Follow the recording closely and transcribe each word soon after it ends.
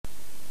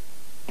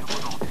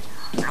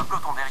Le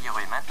peloton derrière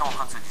eux est maintenant en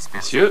train de se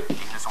disperser. Messieurs, Ils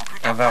ne sont plus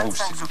qu'à Adverts,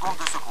 25 s'il vous secondes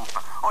plaît. de ce groupe.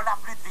 On l'a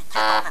plus de vie qui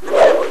est en tête de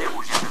faire côté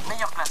rouge. Il a le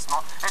meilleur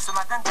classement et ce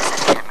matin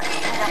 17e. Il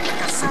n'y a plus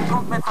que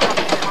 50 mètres à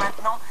parcourir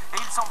maintenant et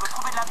il semble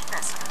trouver de la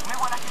vitesse. Mais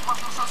voilà qu'il voit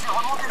quelque chose et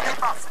remonte et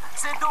dépasse.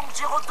 C'est donc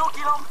Girotto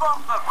qui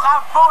l'emporte.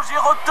 Bravo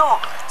Girotto.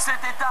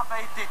 Cette étape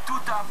a été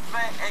tout à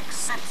fait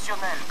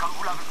exceptionnelle, comme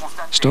vous l'avez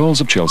constaté.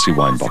 Stalls of Chelsea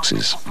wine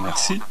boxes.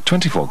 Merci.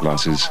 24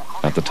 glasses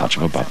at the touch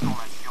of a button.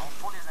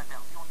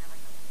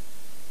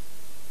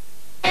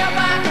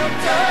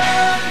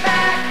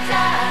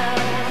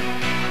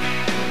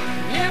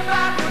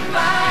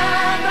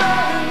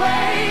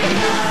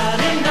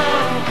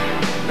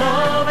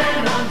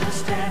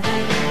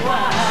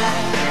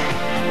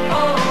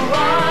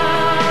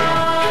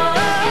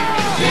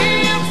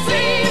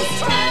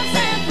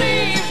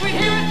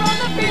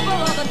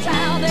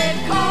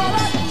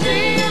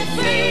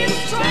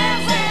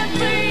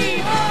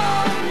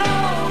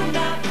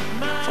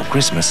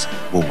 Christmas,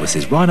 Woolworths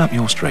is right up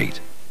your street.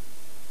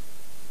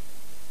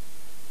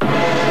 The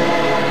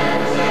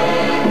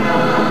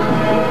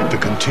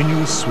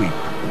continuous sweep,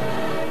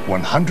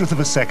 1/100th of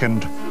a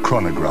second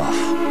chronograph.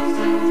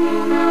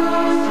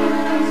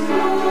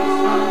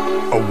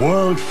 A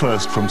world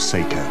first from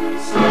Seiko.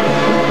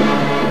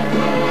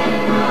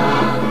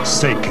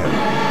 Seiko,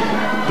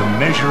 the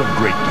measure of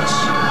greatness.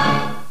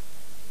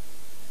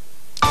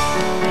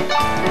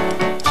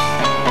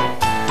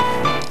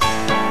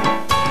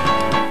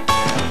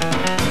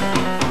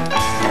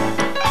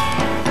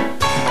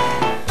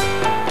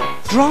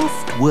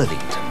 Draft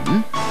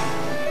Worthington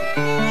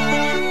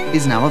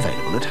is now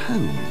available at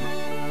home.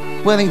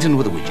 Worthington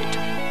with a widget.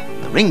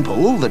 The ring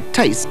pull that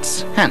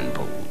tastes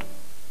hand-pulled.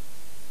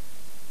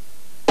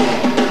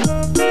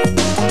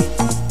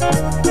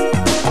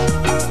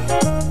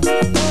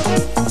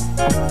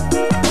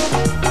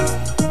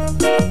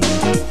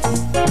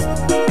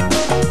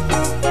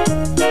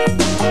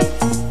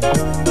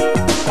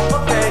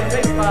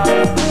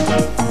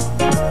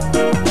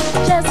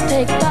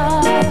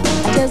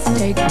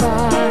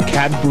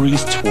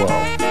 Cadbury's Twirl.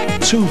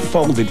 2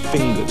 folded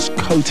fingers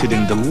coated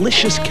in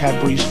delicious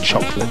Cadbury's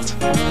chocolate.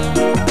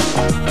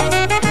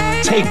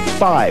 Take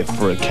 5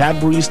 for a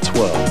Cadbury's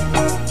Twirl.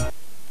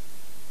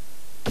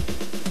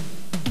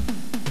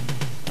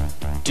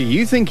 Do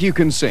you think you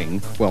can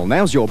sing? Well,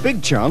 now's your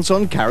big chance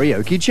on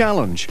Karaoke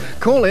Challenge.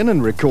 Call in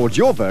and record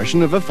your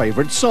version of a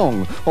favourite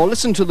song, or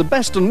listen to the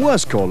best and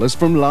worst callers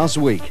from last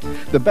week.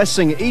 The best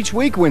singer each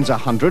week wins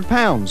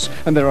 £100,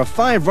 and there are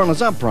 5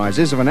 runners-up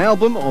prizes of an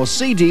album or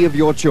CD of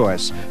your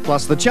choice,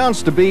 plus the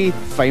chance to be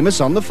famous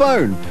on the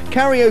phone.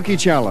 Karaoke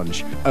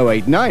Challenge,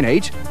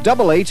 0898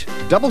 88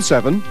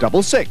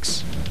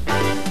 7766.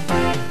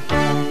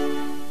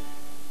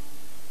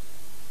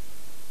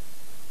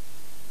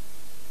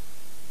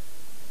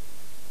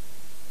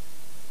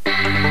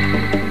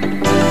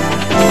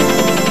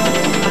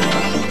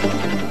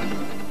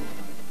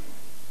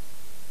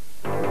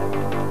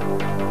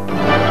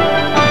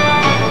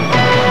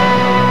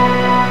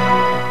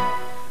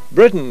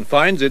 Britain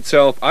finds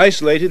itself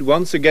isolated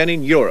once again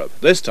in Europe,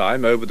 this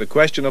time over the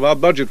question of our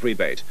budget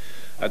rebate.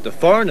 At the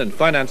Foreign and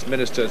Finance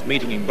Ministers'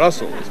 meeting in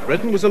Brussels,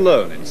 Britain was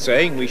alone in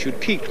saying we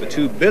should keep the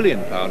 £2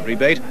 billion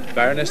rebate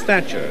Baroness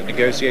Thatcher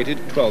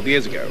negotiated 12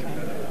 years ago.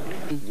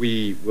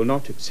 We will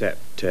not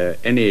accept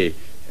any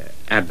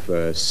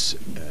adverse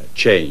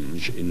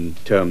change in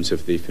terms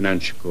of the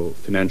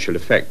financial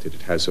effect that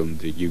it has on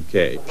the UK.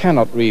 It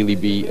cannot really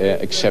be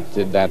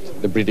accepted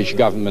that the British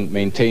government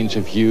maintains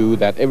a view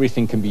that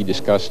everything can be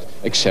discussed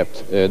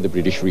except the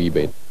British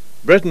rebate.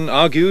 Britain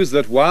argues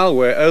that while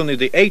we're only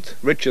the 8th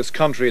richest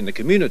country in the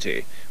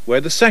community,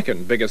 we're the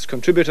 2nd biggest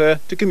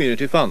contributor to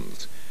community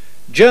funds.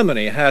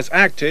 Germany has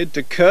acted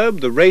to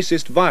curb the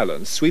racist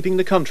violence sweeping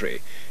the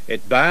country.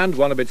 It banned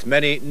one of its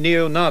many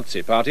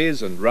neo-Nazi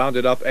parties and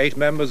rounded up 8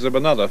 members of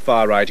another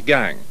far-right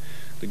gang.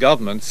 The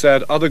government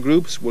said other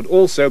groups would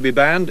also be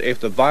banned if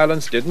the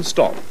violence didn't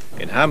stop.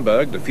 In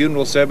Hamburg, the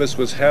funeral service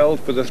was held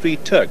for the 3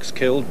 Turks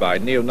killed by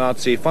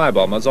neo-Nazi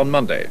firebombers on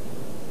Monday.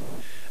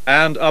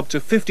 And up to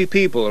 50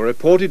 people are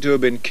reported to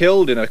have been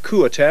killed in a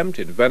coup attempt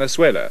in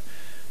Venezuela.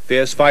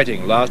 Fierce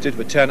fighting lasted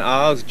for 10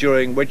 hours,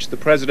 during which the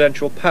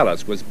presidential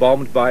palace was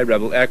bombed by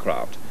rebel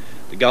aircraft.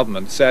 The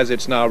government says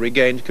it's now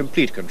regained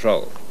complete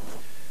control.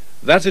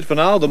 That's it for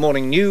now. The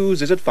morning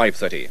news is at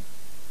 5:30.